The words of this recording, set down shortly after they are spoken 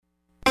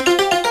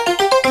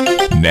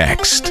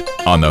Next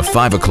on the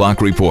 5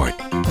 o'clock report.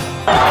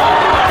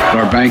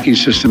 Our banking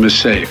system is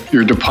safe.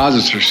 Your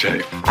deposits are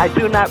safe. I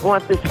do not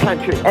want this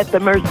country at the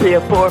mercy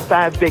of 4 or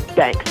 5 big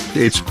banks.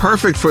 It's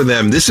perfect for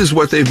them. This is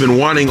what they've been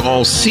wanting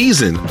all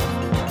season.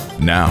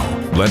 Now,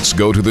 let's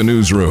go to the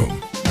newsroom.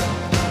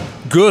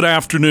 Good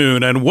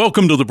afternoon and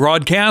welcome to the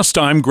broadcast.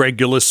 I'm Greg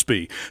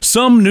Gillespie.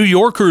 Some New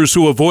Yorkers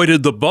who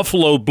avoided the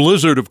Buffalo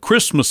blizzard of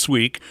Christmas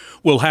week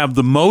will have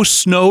the most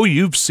snow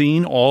you've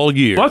seen all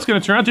year. Well, it's going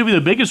to turn out to be the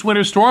biggest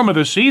winter storm of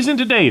the season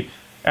to date,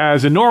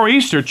 as a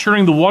nor'easter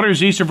churning the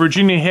waters east of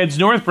Virginia heads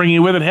north,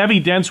 bringing with it heavy,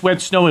 dense,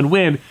 wet snow and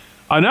wind.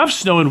 Enough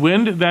snow and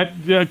wind that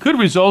could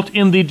result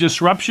in the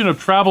disruption of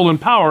travel and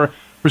power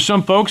for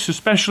some folks,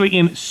 especially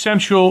in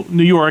central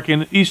New York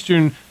and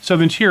eastern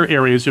southern tier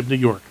areas of New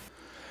York.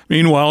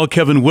 Meanwhile,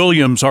 Kevin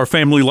Williams, our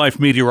Family Life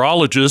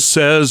meteorologist,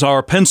 says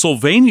our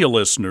Pennsylvania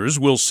listeners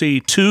will see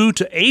 2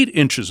 to 8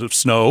 inches of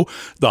snow.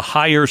 The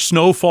higher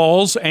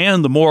snowfalls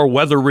and the more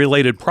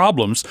weather-related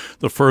problems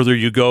the further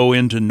you go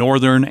into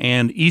northern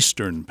and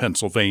eastern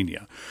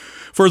Pennsylvania.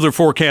 Further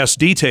forecast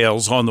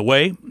details on the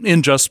way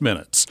in just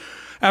minutes.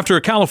 After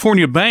a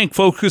California bank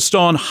focused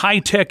on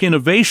high-tech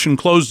innovation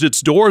closed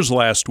its doors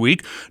last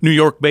week, New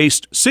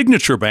York-based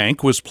Signature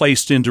Bank was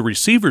placed into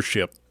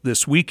receivership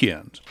this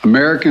weekend.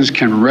 Americans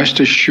can rest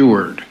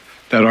assured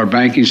that our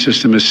banking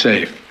system is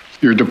safe.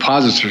 Your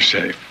deposits are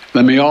safe.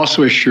 Let me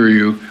also assure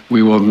you,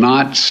 we will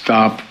not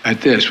stop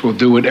at this. We'll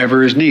do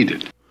whatever is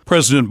needed.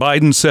 President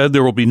Biden said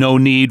there will be no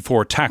need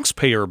for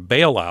taxpayer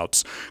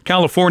bailouts.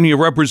 California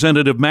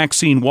Representative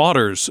Maxine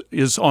Waters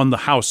is on the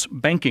House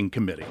Banking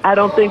Committee. I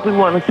don't think we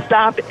want to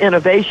stop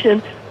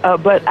innovation,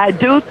 but I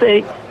do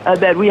think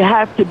that we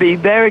have to be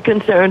very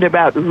concerned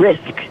about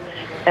risk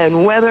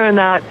and whether or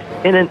not,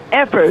 in an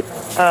effort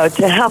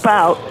to help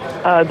out,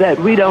 that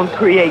we don't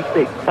create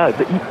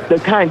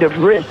the kind of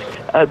risk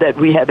that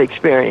we have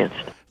experienced.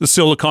 The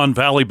Silicon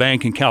Valley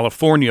Bank in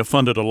California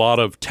funded a lot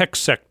of tech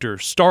sector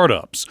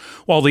startups.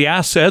 While the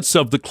assets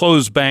of the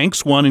closed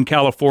banks, one in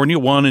California,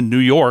 one in New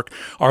York,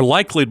 are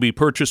likely to be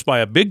purchased by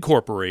a big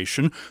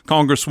corporation,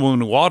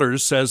 Congresswoman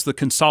Waters says the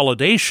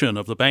consolidation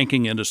of the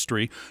banking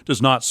industry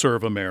does not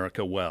serve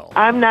America well.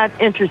 I'm not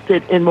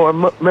interested in more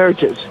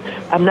mergers.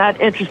 I'm not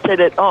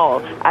interested at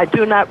all. I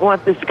do not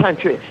want this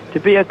country to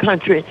be a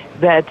country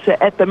that's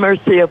at the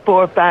mercy of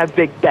 4 or 5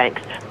 big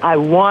banks. I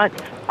want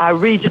our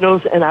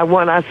regionals and I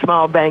want our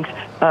small banks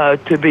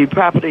to be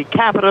properly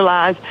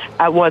capitalized.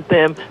 I want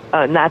them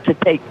not to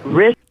take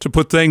risks. To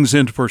put things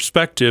into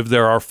perspective,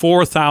 there are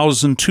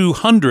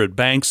 4,200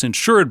 banks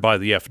insured by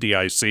the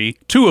FDIC.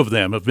 2 of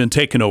them have been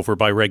taken over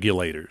by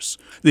regulators.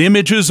 The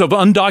images of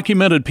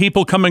undocumented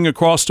people coming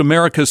across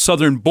America's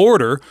southern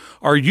border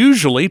are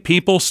usually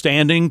people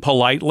standing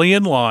politely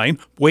in line,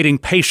 waiting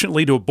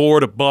patiently to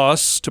board a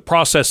bus, to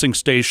processing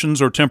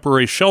stations or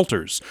temporary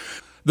shelters.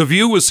 The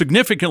view was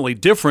significantly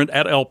different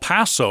at El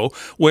Paso,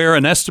 where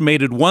an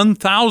estimated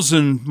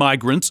 1,000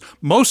 migrants,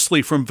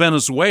 mostly from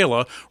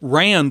Venezuela,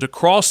 ran to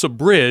cross a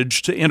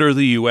bridge to enter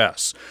the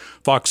U.S.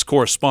 Fox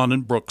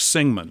correspondent Brooks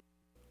Singman.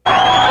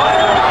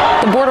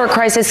 The border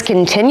crisis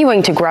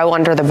continuing to grow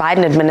under the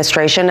Biden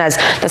administration as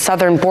the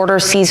southern border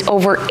sees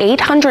over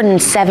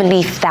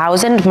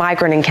 870,000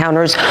 migrant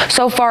encounters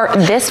so far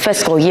this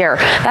fiscal year.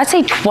 That's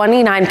a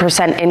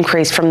 29%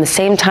 increase from the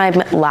same time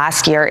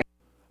last year.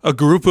 A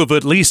group of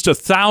at least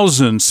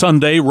 1,000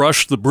 Sunday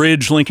rushed the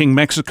bridge linking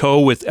Mexico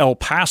with El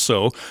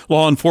Paso.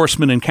 Law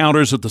enforcement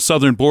encounters at the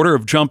southern border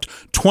have jumped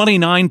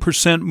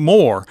 29%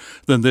 more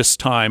than this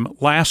time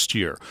last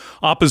year.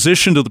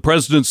 Opposition to the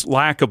president's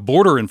lack of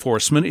border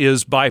enforcement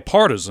is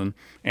bipartisan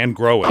and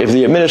growing. If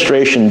the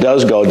administration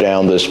does go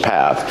down this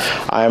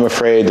path, I am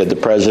afraid that the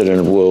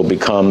president will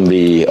become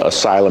the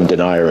asylum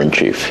denier in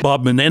chief.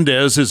 Bob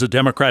Menendez is a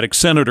Democratic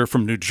senator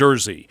from New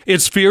Jersey.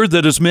 It's feared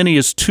that as many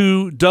as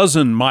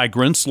 24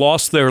 migrants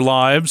lost their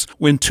lives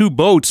when 2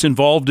 boats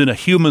involved in a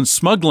human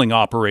smuggling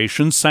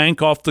operation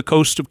sank off the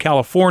coast of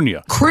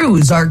California.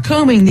 Crews are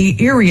combing the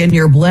area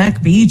near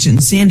Black Beach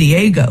in San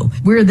Diego,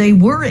 where they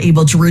were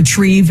able to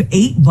retrieve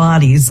 8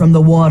 bodies from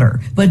the water,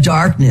 but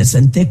darkness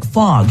and thick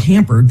fog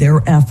hampered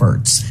their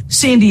efforts.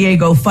 San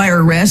Diego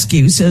Fire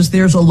Rescue says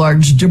there's a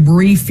large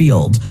debris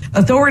field.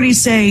 Authorities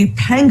say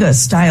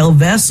Panga-style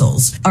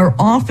vessels are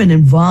often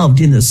involved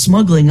in the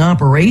smuggling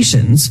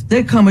operations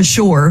that come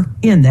ashore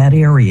in that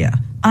area.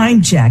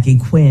 I'm Jackie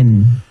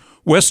Quinn.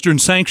 Western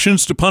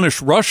sanctions to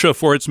punish Russia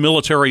for its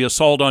military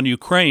assault on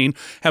Ukraine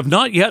have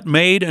not yet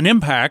made an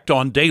impact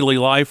on daily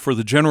life for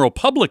the general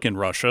public in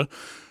Russia.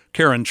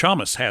 Karen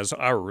Chamas has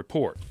our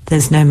report.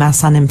 There's no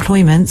mass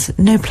unemployment,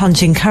 no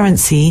plunging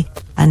currency,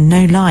 and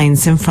no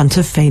lines in front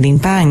of failing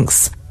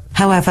banks.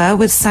 However,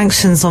 with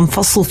sanctions on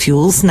fossil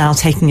fuels now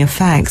taking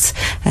effect,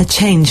 a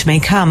change may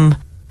come.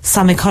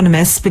 Some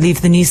economists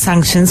believe the new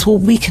sanctions will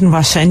weaken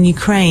Russia and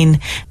Ukraine.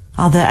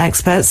 Other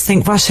experts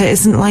think Russia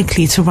isn't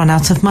likely to run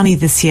out of money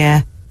this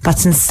year,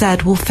 but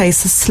instead will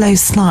face a slow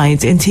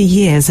slide into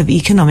years of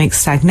economic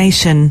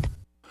stagnation.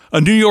 A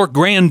New York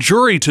grand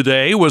jury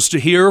today was to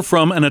hear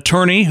from an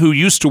attorney who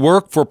used to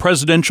work for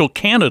presidential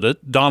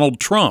candidate Donald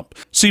Trump.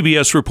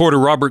 CBS reporter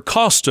Robert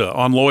Costa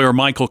on lawyer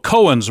Michael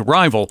Cohen's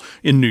arrival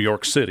in New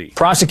York City.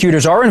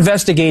 Prosecutors are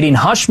investigating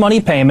hush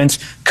money payments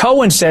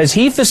Cohen says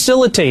he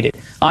facilitated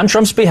on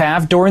Trump's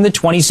behalf during the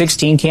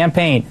 2016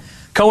 campaign.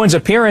 Cohen's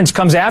appearance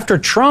comes after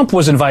Trump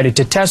was invited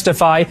to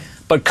testify,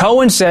 but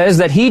Cohen says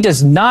that he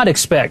does not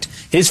expect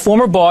his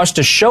former boss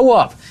to show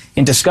up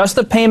and discuss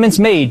the payments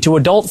made to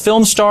adult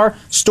film star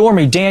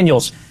Stormy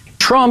Daniels.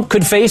 Trump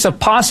could face a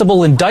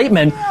possible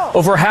indictment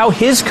over how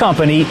his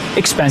company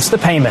expensed the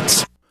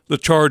payments. The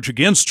charge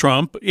against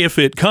Trump, if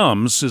it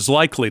comes, is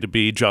likely to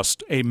be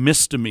just a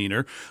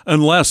misdemeanor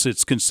unless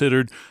it's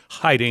considered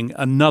hiding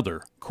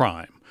another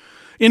crime.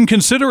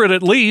 Inconsiderate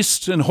at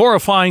least, and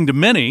horrifying to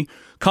many,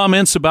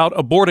 comments about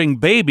aborting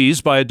babies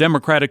by a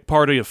Democratic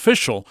Party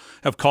official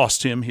have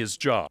cost him his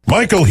job.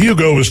 Michael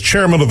Hugo is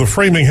chairman of the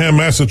Framingham,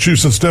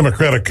 Massachusetts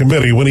Democratic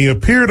Committee when he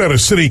appeared at a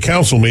city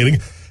council meeting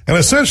and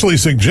essentially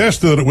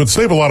suggested that it would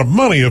save a lot of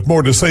money if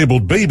more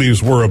disabled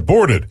babies were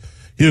aborted.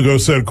 Hugo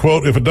said,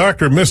 quote, "If a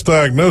doctor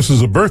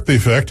misdiagnoses a birth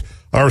defect,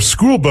 our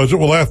school budget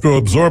will have to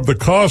absorb the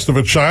cost of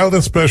a child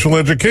in special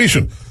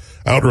education."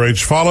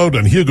 Outrage followed,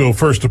 and Hugo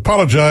first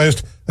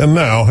apologized and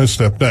now has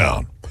stepped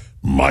down.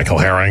 Michael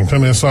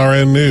Harrington,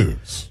 SRN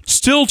News.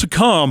 Still to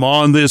come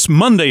on this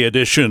Monday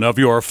edition of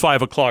your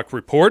 5 o'clock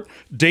report,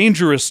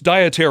 dangerous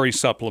dietary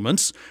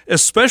supplements,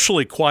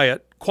 especially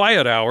quiet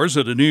hours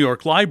at a New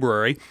York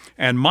library,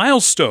 and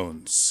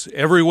milestones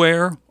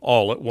everywhere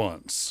all at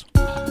once.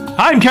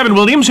 I'm Kevin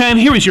Williams, and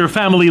here is your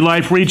Family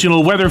Life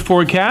regional weather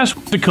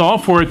forecast. The call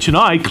for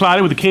tonight,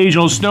 cloudy with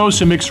occasional snow,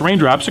 some mixed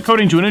raindrops,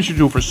 according to an inch or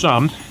two for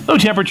some. Low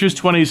temperatures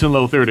 20s and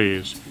low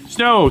 30s.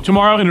 Snow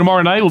tomorrow and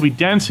tomorrow night will be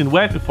dense and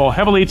wet and fall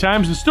heavily at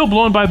times and still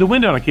blown by the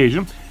wind on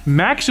occasion.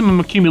 Maximum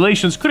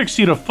accumulations could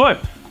exceed a foot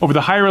over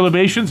the higher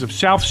elevations of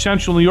south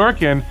central New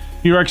York and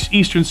New York's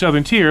eastern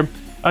southern tier,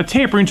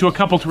 tapering to a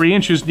couple 3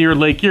 inches near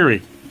Lake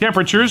Erie.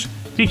 Temperatures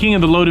peaking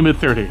in the low to mid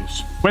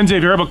 30s. Wednesday,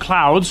 variable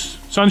clouds,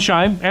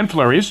 sunshine and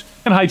flurries,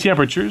 and high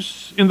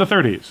temperatures in the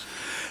 30s.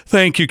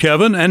 Thank you,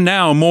 Kevin. And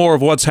now more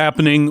of what's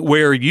happening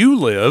where you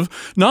live.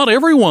 Not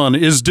everyone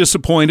is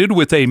disappointed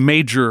with a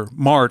major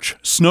March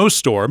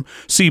snowstorm.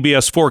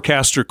 CBS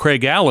forecaster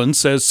Craig Allen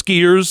says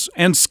skiers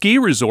and ski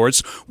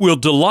resorts will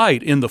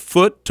delight in the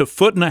foot to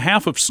foot and a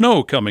half of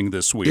snow coming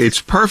this week. It's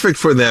perfect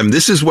for them.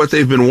 This is what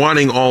they've been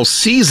wanting all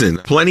season.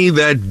 Plenty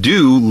that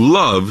do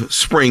love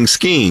spring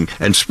skiing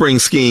and spring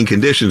skiing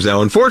conditions.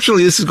 Now,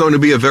 unfortunately, this is going to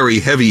be a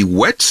very heavy,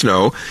 wet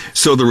snow,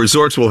 so the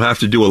resorts will have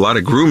to do a lot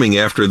of grooming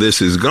after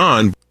this is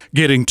gone.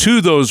 Getting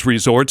to those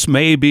resorts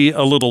may be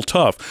a little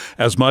tough,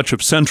 as much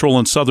of central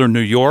and southern New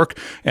York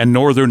and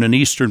northern and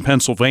eastern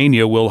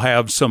Pennsylvania will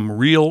have some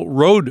real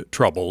road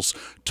troubles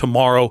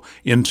tomorrow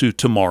into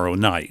tomorrow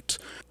night.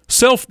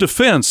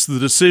 Self-defense, the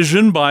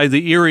decision by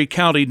the Erie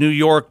County, New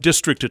York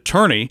District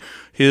Attorney,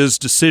 his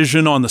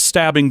decision on the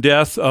stabbing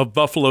death of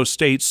Buffalo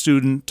State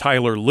student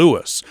Tyler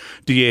Lewis.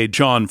 DA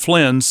John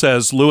Flynn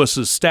says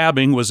Lewis's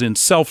stabbing was in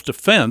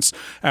self-defense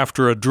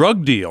after a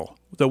drug deal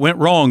that went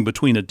wrong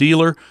between a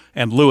dealer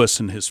and Lewis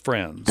and his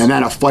friends. And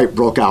then a fight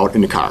broke out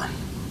in the car.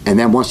 And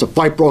then once the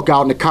fight broke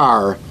out in the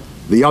car,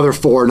 the other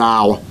four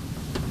now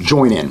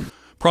join in.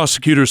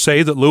 Prosecutors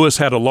say that Lewis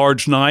had a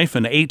large knife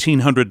and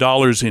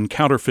 $1,800 in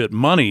counterfeit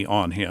money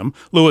on him.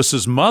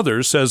 Lewis's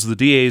mother says the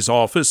DA's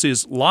office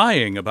is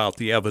lying about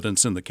the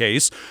evidence in the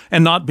case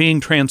and not being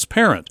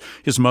transparent.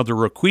 His mother,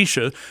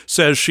 Roquisha,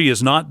 says she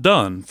is not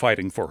done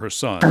fighting for her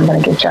son. I'm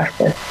going to get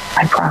justice,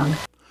 I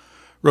promise.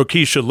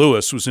 Roquisha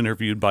Lewis was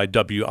interviewed by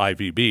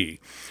WIVB.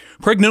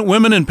 Pregnant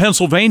women in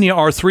Pennsylvania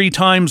are 3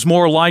 times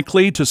more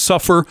likely to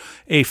suffer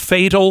a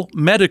fatal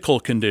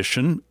medical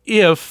condition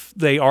if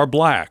they are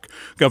black.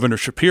 Governor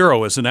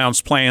Shapiro has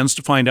announced plans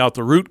to find out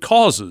the root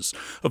causes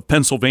of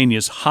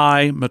Pennsylvania's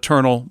high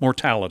maternal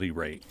mortality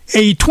rate.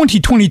 A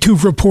 2022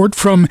 report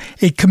from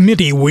a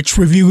committee which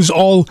reviews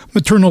all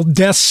maternal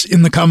deaths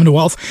in the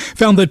Commonwealth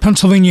found that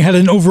Pennsylvania had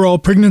an overall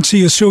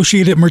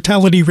pregnancy-associated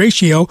mortality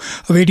ratio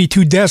of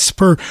 82 deaths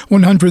per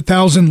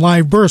 100,000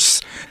 live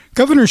births.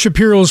 Governor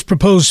Shapiro's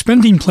proposed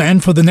spending plan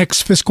for the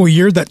next fiscal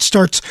year that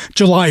starts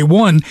July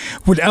 1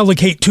 would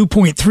allocate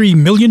 $2.3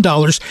 million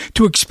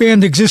to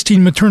expand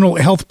existing maternal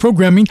health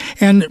programming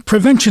and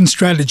prevention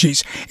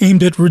strategies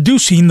aimed at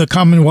reducing the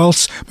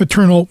Commonwealth's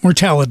maternal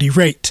mortality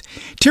rate.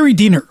 Terry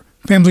Diener,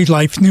 Family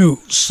Life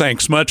News.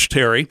 Thanks much,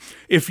 Terry.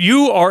 If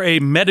you are a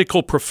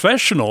medical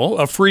professional,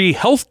 a free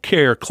health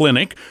care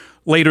clinic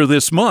later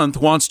this month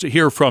wants to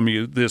hear from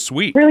you this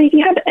week. Really, if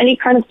you have any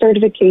kind of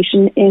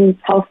certification in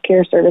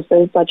healthcare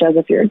services, such as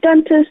if you're a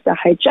dentist, a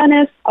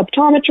hygienist,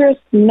 optometrist,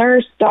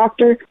 nurse,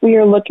 doctor, we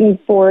are looking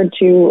forward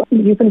to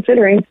you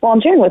considering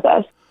volunteering with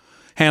us.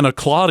 Hannah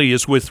Claudy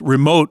is with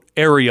Remote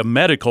Area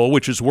Medical,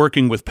 which is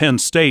working with Penn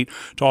State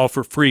to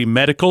offer free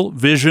medical,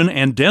 vision,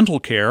 and dental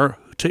care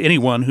to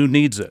anyone who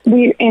needs it.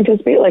 We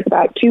anticipate like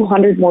about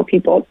 200 more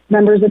people,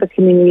 members of the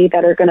community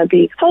that are going to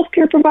be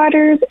healthcare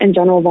providers and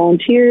general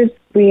volunteers.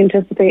 We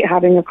anticipate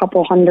having a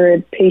couple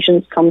hundred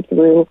patients come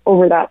through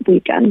over that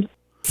weekend.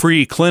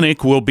 Free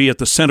clinic will be at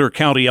the Center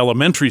County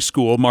Elementary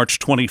School March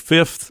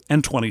 25th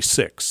and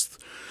 26th.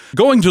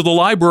 Going to the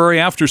library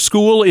after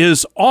school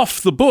is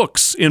off the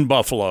books in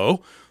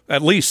Buffalo,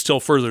 at least till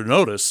further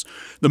notice.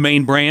 The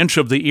main branch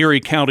of the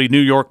Erie County, New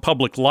York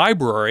Public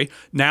Library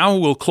now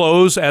will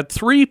close at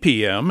 3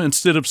 p.m.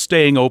 instead of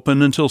staying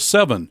open until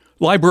 7.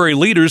 Library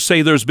leaders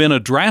say there's been a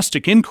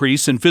drastic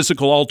increase in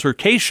physical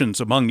altercations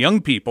among young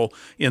people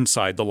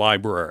inside the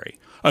library.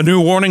 A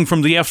new warning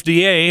from the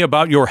FDA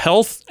about your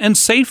health and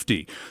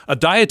safety. A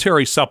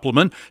dietary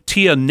supplement,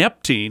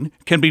 tianeptine,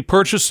 can be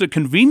purchased at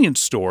convenience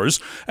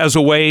stores as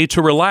a way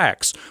to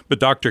relax.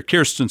 But Dr.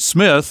 Kirsten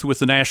Smith with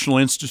the National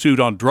Institute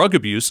on Drug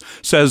Abuse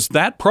says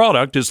that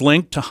product is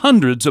linked to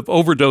hundreds of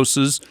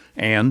overdoses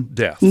and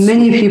deaths.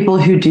 Many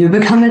people who do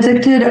become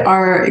addicted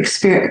are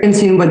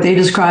experiencing what they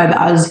describe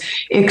as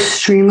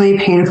extremely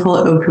painful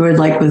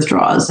opioid-like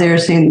withdrawals. They're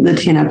saying the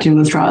tianeptine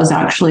withdrawal is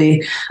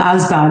actually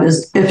as bad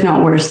as, if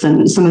not worse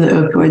than, some of the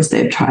opioids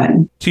they've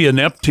tried.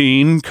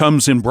 Tianeptine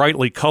comes in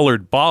brightly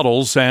colored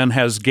bottles and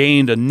has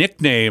gained a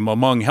nickname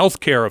among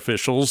healthcare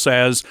officials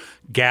as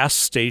gas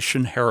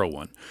station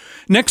heroin.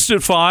 Next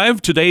at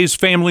 5, today's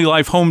Family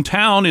Life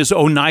hometown is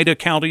Oneida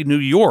County, New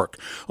York.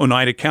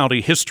 Oneida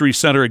County History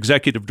Center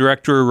Executive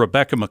Director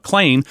Rebecca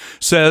McLean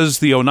says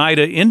the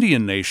Oneida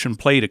Indian Nation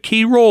played a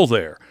key role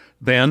there,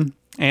 then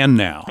and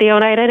now. The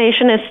Oneida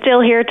Nation is still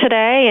here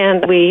today,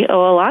 and we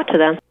owe a lot to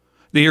them.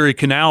 The Erie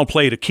Canal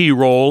played a key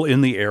role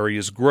in the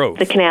area's growth.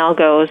 The canal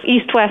goes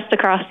east-west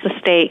across the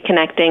state,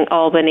 connecting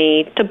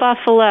Albany to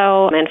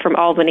Buffalo. And from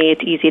Albany,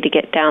 it's easy to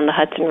get down the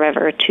Hudson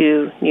River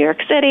to New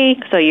York City.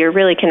 So you're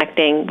really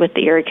connecting with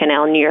the Erie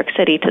Canal, New York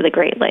City, to the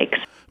Great Lakes.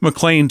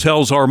 McLean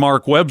tells our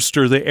Mark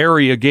Webster the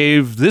area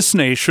gave this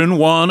nation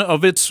one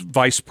of its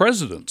vice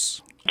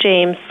presidents.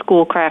 James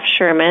Schoolcraft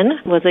Sherman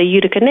was a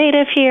Utica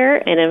native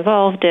here and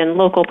involved in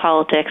local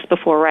politics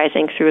before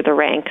rising through the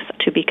ranks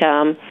to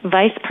become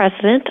vice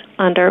president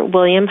under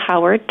William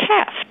Howard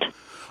Taft.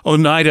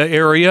 Oneida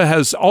area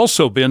has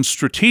also been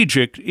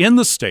strategic in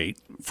the state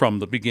from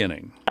the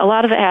beginning. A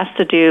lot of it has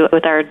to do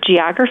with our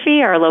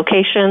geography, our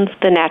locations,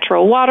 the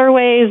natural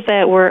waterways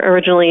that were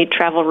originally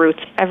travel routes.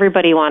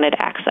 Everybody wanted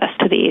access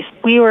to these.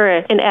 We were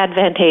an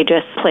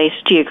advantageous place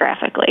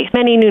geographically.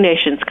 Many new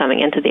nations coming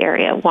into the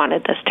area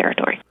wanted this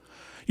territory.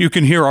 You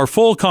can hear our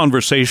full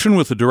conversation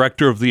with the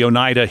director of the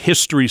Oneida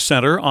History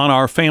Center on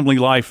our Family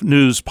Life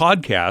News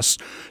podcast.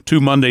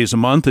 2 Mondays a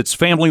month, it's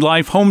Family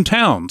Life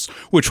Hometowns,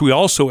 which we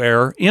also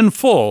air in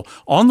full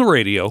on the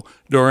radio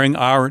during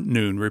our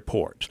noon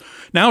report.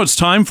 Now it's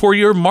time for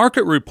your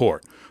market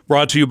report,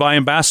 brought to you by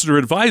Ambassador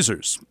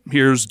Advisors.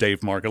 Here's Dave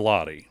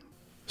Margolotti.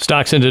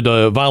 Stocks ended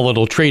a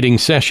volatile trading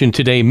session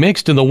today,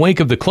 mixed in the wake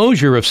of the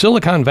closure of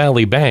Silicon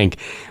Valley Bank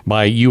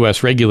by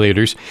U.S.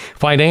 regulators.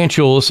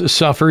 Financials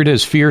suffered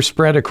as fear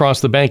spread across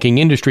the banking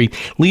industry,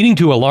 leading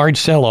to a large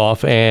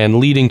sell-off and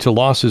leading to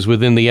losses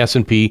within the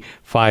S&P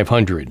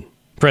 500.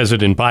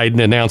 President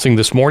Biden announcing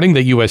this morning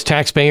that U.S.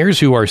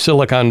 taxpayers who are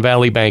Silicon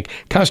Valley Bank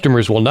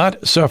customers will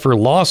not suffer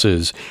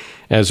losses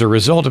as a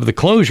result of the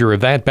closure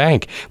of that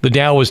bank. The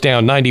Dow was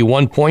down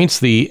 91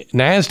 points. The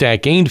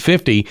NASDAQ gained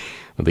 50.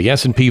 The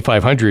S&P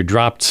 500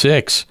 dropped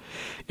 6.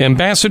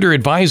 Ambassador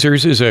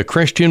Advisors is a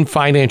Christian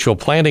financial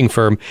planning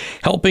firm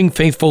helping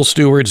faithful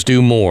stewards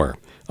do more.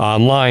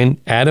 Online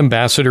at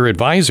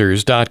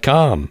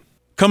ambassadoradvisors.com.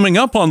 Coming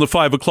up on the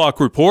 5 o'clock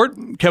report,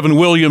 Kevin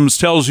Williams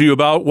tells you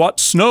about what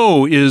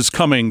snow is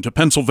coming to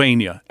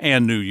Pennsylvania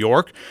and New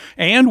York,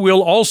 and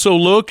we'll also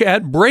look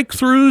at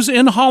breakthroughs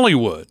in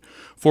Hollywood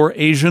for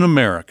Asian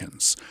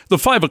Americans. The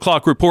 5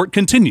 o'clock report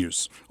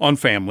continues on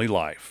Family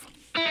Life.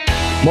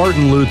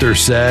 Martin Luther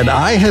said,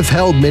 "I have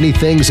held many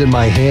things in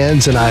my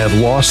hands and I have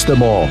lost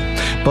them all.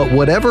 But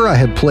whatever I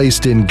have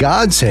placed in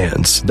God's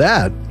hands,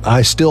 that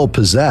I still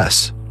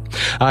possess."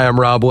 I am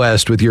Rob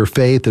West with your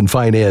Faith and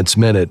Finance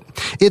Minute.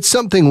 It's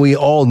something we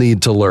all need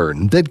to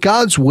learn, that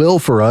God's will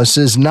for us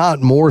is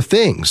not more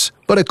things,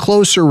 but a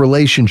closer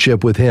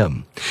relationship with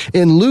Him.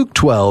 In Luke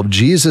 12,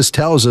 Jesus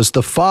tells us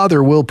the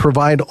Father will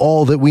provide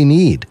all that we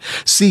need.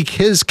 Seek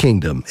His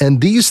kingdom,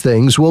 and these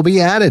things will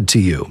be added to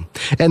you.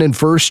 And in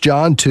 1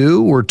 John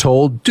 2, we're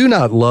told, "Do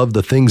not love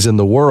the things in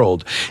the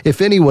world.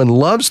 If anyone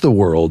loves the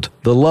world,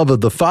 the love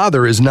of the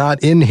Father is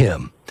not in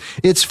him."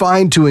 It's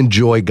fine to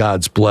enjoy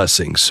God's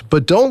blessings,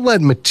 but don't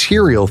let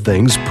material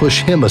things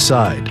push Him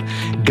aside.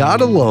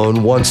 God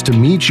alone wants to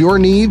meet your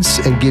needs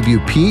and give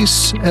you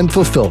peace and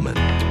fulfillment.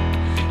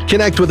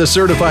 Connect with a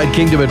certified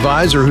Kingdom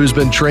advisor who's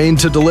been trained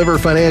to deliver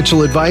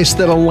financial advice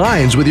that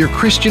aligns with your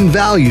Christian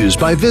values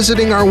by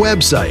visiting our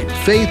website,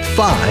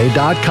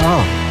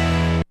 faithfi.com.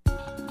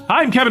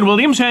 I'm Kevin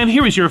Williams, and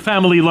here is your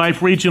Family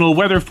Life regional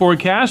weather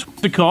forecast.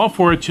 The call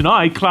for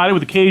tonight, cloudy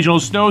with occasional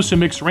snow, some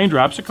mixed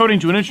raindrops,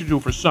 according to an inch or two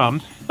for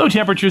some. Low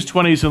temperatures,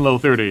 20s and low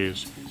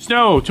 30s.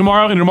 Snow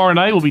tomorrow and tomorrow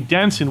night will be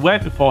dense and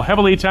wet and fall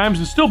heavily at times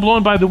and still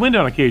blown by the wind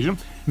on occasion.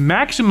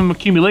 maximum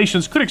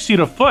accumulations could exceed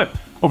a foot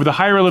over the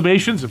higher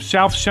elevations of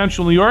south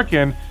central New York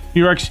and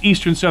New York's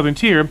eastern southern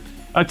tier,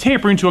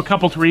 tapering to a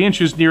couple 3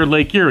 inches near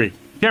Lake Erie.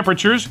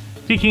 Temperatures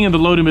peaking in the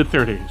low to mid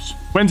 30s.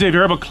 Wednesday,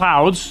 variable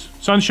clouds,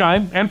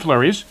 sunshine, and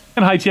flurries,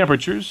 and high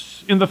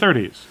temperatures in the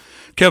 30s.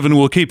 Kevin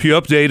will keep you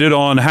updated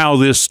on how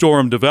this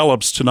storm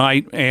develops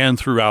tonight and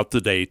throughout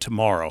the day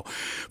tomorrow.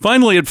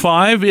 Finally at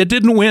 5, it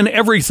didn't win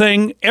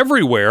everything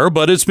everywhere,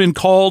 but it's been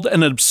called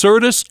an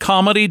absurdist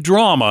comedy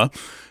drama,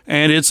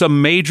 and it's a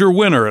major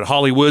winner at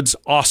Hollywood's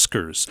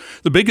Oscars.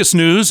 The biggest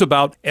news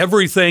about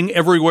Everything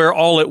Everywhere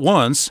All at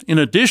Once, in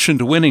addition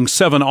to winning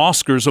 7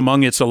 Oscars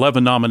among its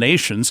 11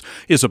 nominations,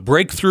 is a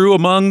breakthrough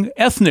among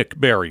ethnic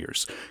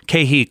barriers.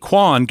 Ke Huy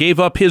Quan gave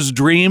up his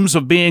dreams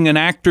of being an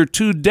actor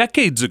 2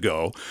 decades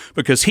ago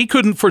because he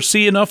couldn't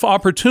foresee enough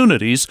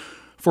opportunities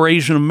for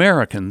Asian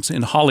Americans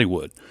in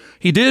Hollywood.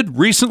 He did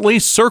recently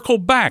circle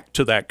back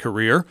to that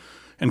career,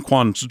 and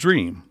Quan's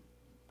dream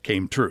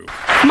came true.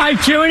 My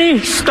journey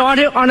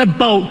started on a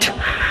boat.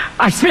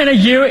 I spent a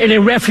year in a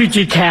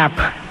refugee camp.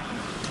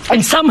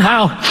 And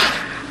somehow,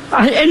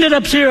 I ended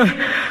up here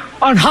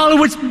on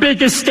Hollywood's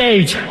biggest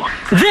stage.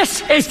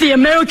 This is the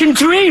American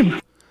dream.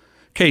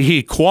 Ke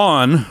Huy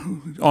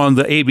Quan, on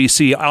the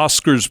ABC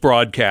Oscars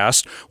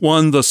broadcast,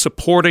 won the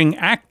Supporting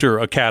Actor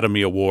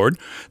Academy Award.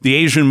 The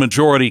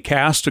Asian-majority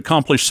cast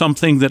accomplished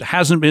something that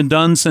hasn't been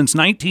done since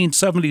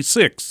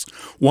 1976,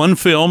 one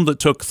film that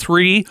took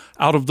 3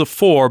 out of the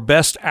 4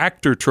 Best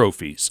Actor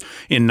trophies.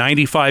 In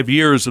 95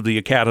 years of the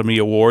Academy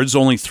Awards,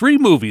 only 3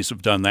 movies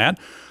have done that: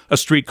 A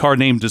Streetcar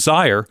Named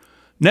Desire,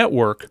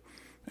 Network,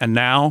 and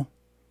now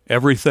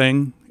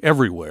Everything,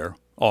 Everywhere,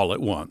 All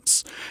at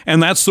Once.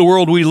 And that's the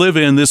world we live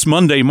in this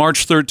Monday,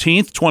 March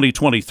 13th,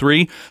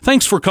 2023.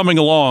 Thanks for coming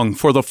along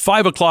for the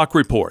 5 o'clock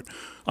report.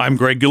 I'm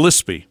Greg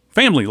Gillespie,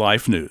 Family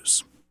Life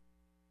News.